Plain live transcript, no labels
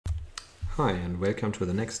Hi and welcome to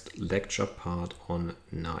the next lecture part on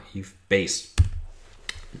naive Bayes.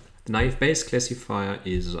 The naive Bayes classifier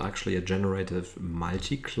is actually a generative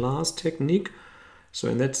multi-class technique. So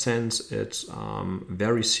in that sense, it's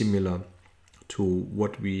very similar to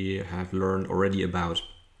what we have learned already about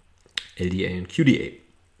LDA and QDA.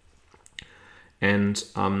 And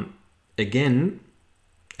again,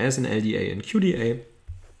 as in LDA and QDA,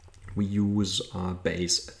 we use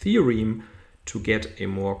Bayes' theorem to get a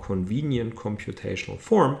more convenient computational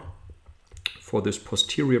form for this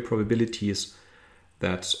posterior probabilities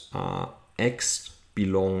that X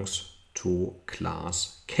belongs to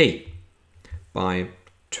class K by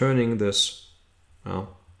turning this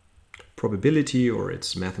probability or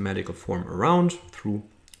its mathematical form around through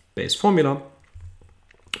Bayes' formula,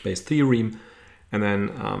 Bayes' theorem, and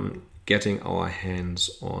then getting our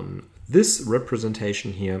hands on this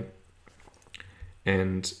representation here.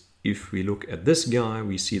 And if we look at this guy,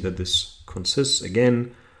 we see that this consists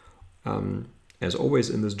again, as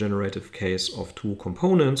always in this generative case, of two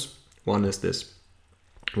components. One is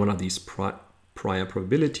one of these prior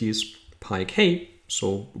probabilities, pi k,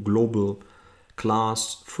 so global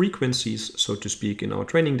class frequencies, so to speak, in our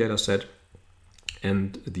training data set.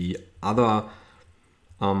 And the other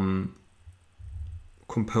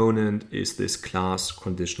component is this class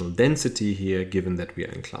conditional density here, given that we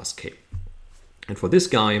are in class K. And for this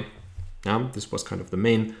guy, this was kind of the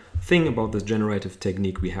main thing about this generative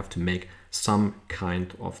technique. We have to make some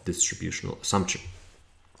kind of distributional assumption.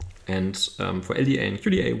 And for LDA and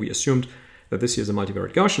QDA, we assumed that this here is a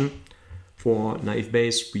multivariate Gaussian. For naive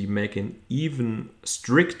Bayes, we make an even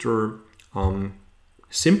stricter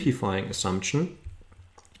simplifying assumption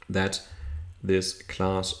that this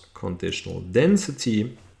class conditional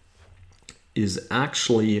density is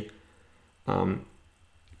actually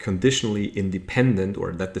conditionally independent,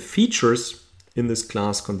 or that the features in this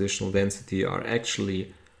class conditional density are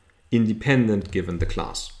actually independent given the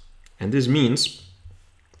class. And this means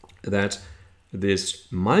that this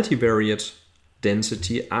multivariate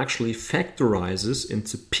density actually factorizes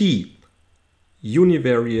into P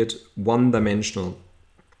univariate one-dimensional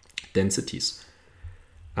densities,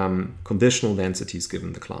 conditional densities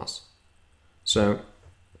given the class. So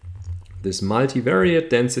this multivariate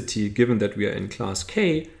density, given that we are in class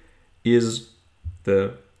K, is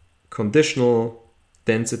the conditional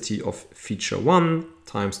density of feature 1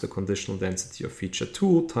 times the conditional density of feature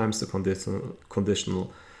 2 times the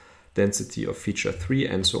conditional density of feature 3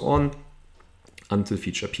 and so on until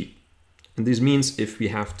feature P. And this means if we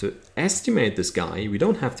have to estimate this guy, we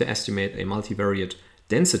don't have to estimate a multivariate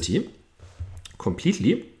density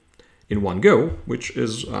completely in one go, which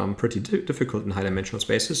is pretty difficult in high-dimensional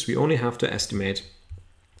spaces. We only have to estimate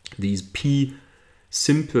these P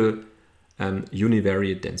simple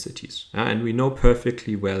univariate densities. And we know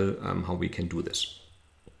perfectly well how we can do this.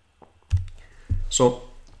 So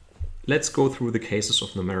let's go through the cases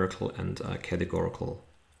of numerical and categorical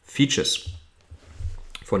features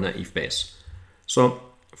for naive Bayes. So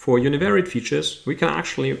for univariate features, we can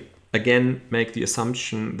actually, again, make the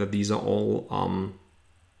assumption that these are all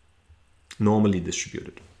normally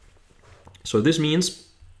distributed. So this means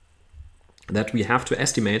that we have to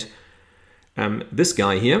estimate this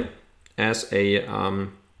guy here as a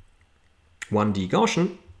 1D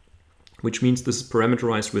Gaussian, which means this is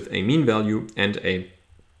parameterized with a mean value and a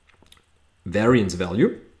variance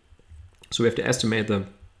value. So we have to estimate the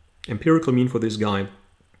empirical mean for this guy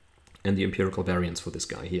and the empirical variance for this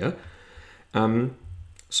guy here.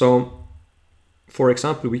 So for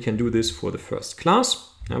example, we can do this for the first class.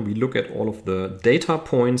 We look at all of the data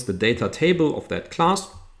points, the data table of that class.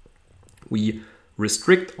 We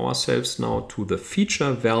restrict ourselves now to the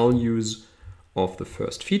feature values of the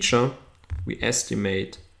first feature. We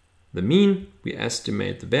estimate the mean, we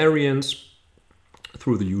estimate the variance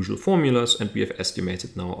through the usual formulas, and we have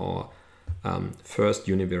estimated now our first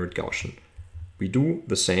univariate Gaussian. We do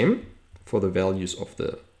the same for the values of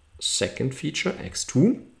the second feature,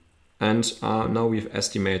 x2. And now we've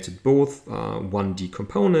estimated both 1D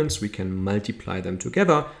components. We can multiply them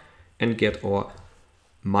together and get our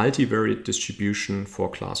multivariate distribution for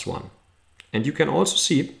class 1. And you can also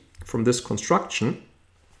see from this construction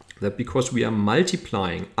that because we are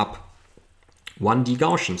multiplying up 1D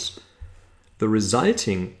Gaussians, the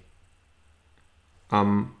resulting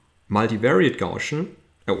multivariate Gaussian,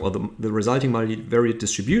 or the resulting multivariate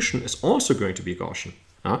distribution is also going to be Gaussian.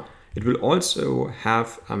 It will also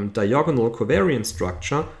have diagonal covariance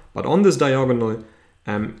structure, but on this diagonal,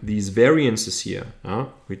 these variances here,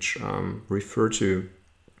 which refer to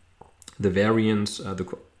the variance, the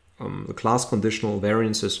class conditional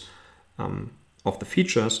variances of the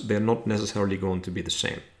features, they're not necessarily going to be the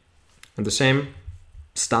same. And the same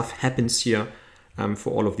stuff happens here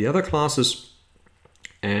for all of the other classes.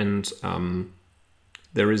 And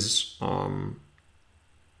there is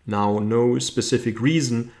now no specific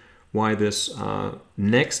reason why this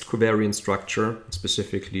next covariance structure,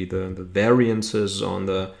 specifically the variances on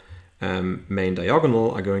the main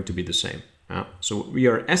diagonal, are going to be the same. So what we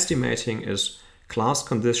are estimating is class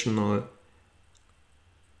conditional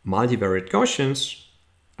multivariate Gaussians,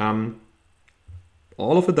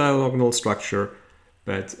 all of a diagonal structure,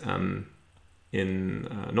 but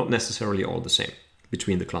not necessarily all the same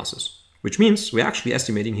between the classes. Which means we're actually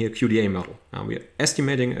estimating here a QDA model. We're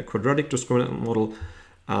estimating a quadratic discriminant model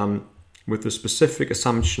with the specific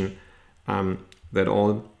assumption that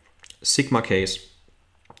all sigma k's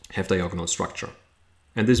have diagonal structure.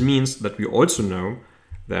 And this means that we also know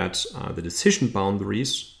that the decision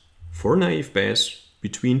boundaries for naive Bayes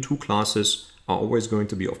between two classes are always going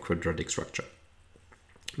to be of quadratic structure.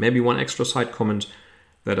 Maybe one extra side comment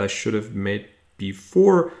that I should have made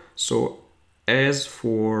before. So as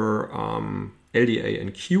for LDA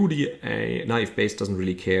and QDA, naive Bayes doesn't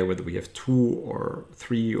really care whether we have 2 or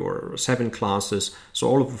 3 or 7 classes. So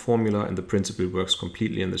all of the formula and the principle works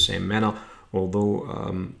completely in the same manner,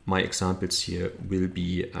 although my examples here will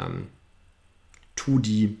be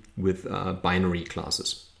 2D with binary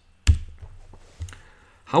classes.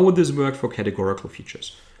 How would this work for categorical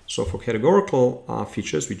features? So for categorical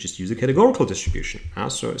features, we just use a categorical distribution.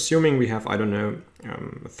 So assuming we have,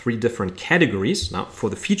 3 different categories. Now for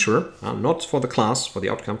the feature, not for the class, for the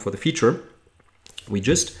outcome, for the feature, we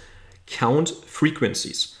just count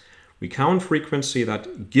frequencies. We count frequency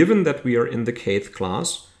that, given that we are in the kth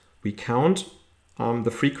class, we count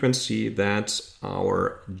the frequency that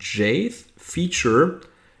our jth feature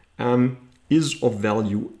is of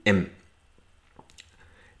value m.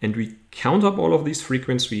 And we count up all of these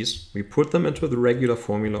frequencies, we put them into the regular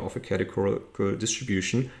formula of a categorical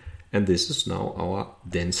distribution, and this is now our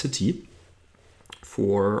density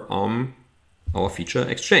for our feature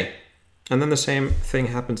xj. And then the same thing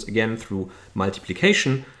happens again through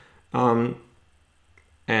multiplication.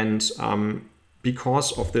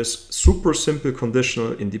 Because of this super simple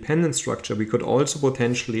conditional independent structure, we could also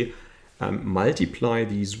potentially multiply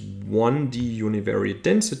these 1D univariate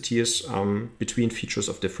densities between features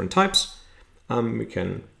of different types. We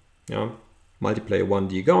can multiply a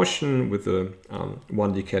 1D Gaussian with a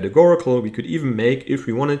 1D categorical. We could even make, if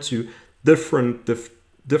we wanted to, different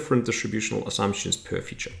distributional assumptions per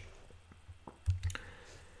feature.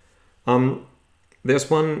 There's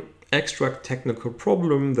one extra technical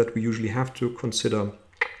problem that we usually have to consider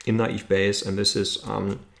in naive Bayes, and this is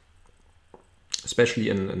especially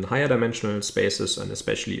in higher dimensional spaces, and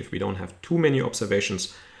especially if we don't have too many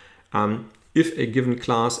observations, if a given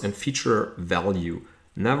class and feature value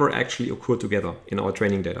never actually occur together in our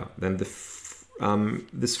training data, then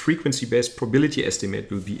this frequency-based probability estimate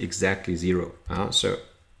will be exactly 0. So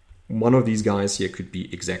one of these guys here could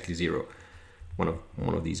be exactly 0. One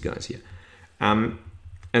of these guys here. And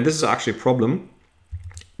this is actually a problem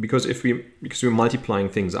because we're multiplying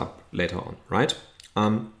things up later on, right?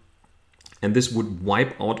 And this would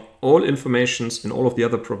wipe out all informations in all of the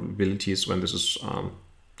other probabilities when this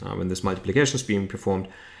multiplication is being performed.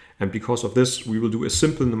 And because of this, we will do a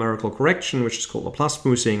simple numerical correction, which is called Laplace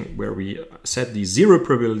smoothing, where we set the 0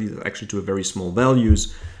 probability actually to a very small value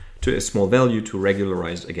to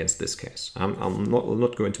regularize against this case. I'll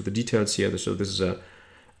not go into the details here. So this is a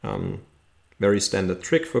very standard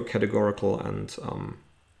trick for categorical and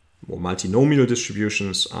more multinomial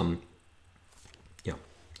distributions.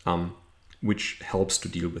 Which helps to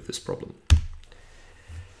deal with this problem.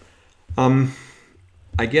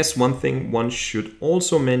 I guess one thing one should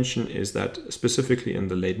also mention is that specifically in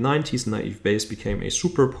the late 90s, naive Bayes became a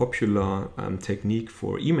super popular technique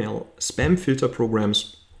for email spam filter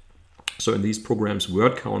programs. So in these programs,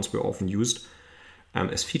 word counts were often used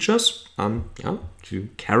as features to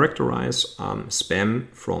characterize spam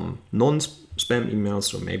from non-spam emails.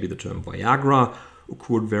 So maybe the term Viagra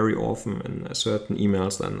occurred very often in certain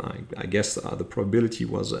emails, then I guess the probability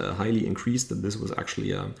was highly increased that this was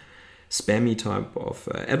actually a spammy type of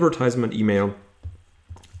advertisement email.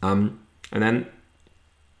 And then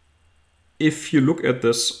if you look at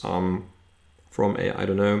this from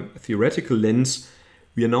a theoretical lens,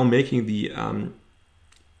 we are now making the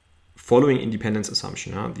following independence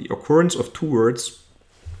assumption. The occurrence of 2 words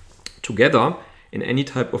together in any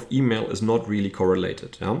type of email is not really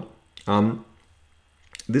correlated.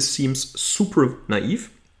 This seems super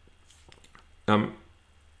naive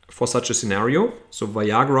for such a scenario. So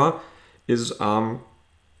Viagra is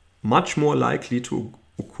much more likely to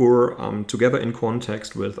occur together in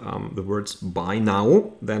context with the words buy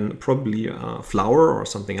now, then probably flower or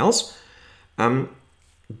something else.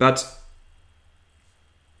 But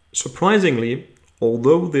surprisingly,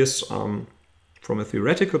 although this, from a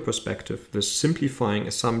theoretical perspective, this simplifying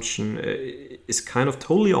assumption is kind of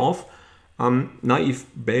totally off, naive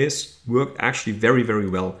Bayes worked actually very, very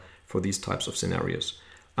well for these types of scenarios.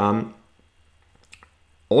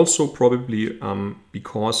 Also probably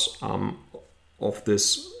because of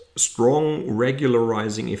this strong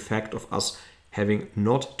regularizing effect of us having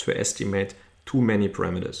not to estimate too many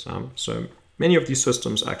parameters. So many of these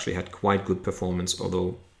systems actually had quite good performance,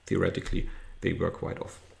 although theoretically they were quite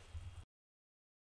off.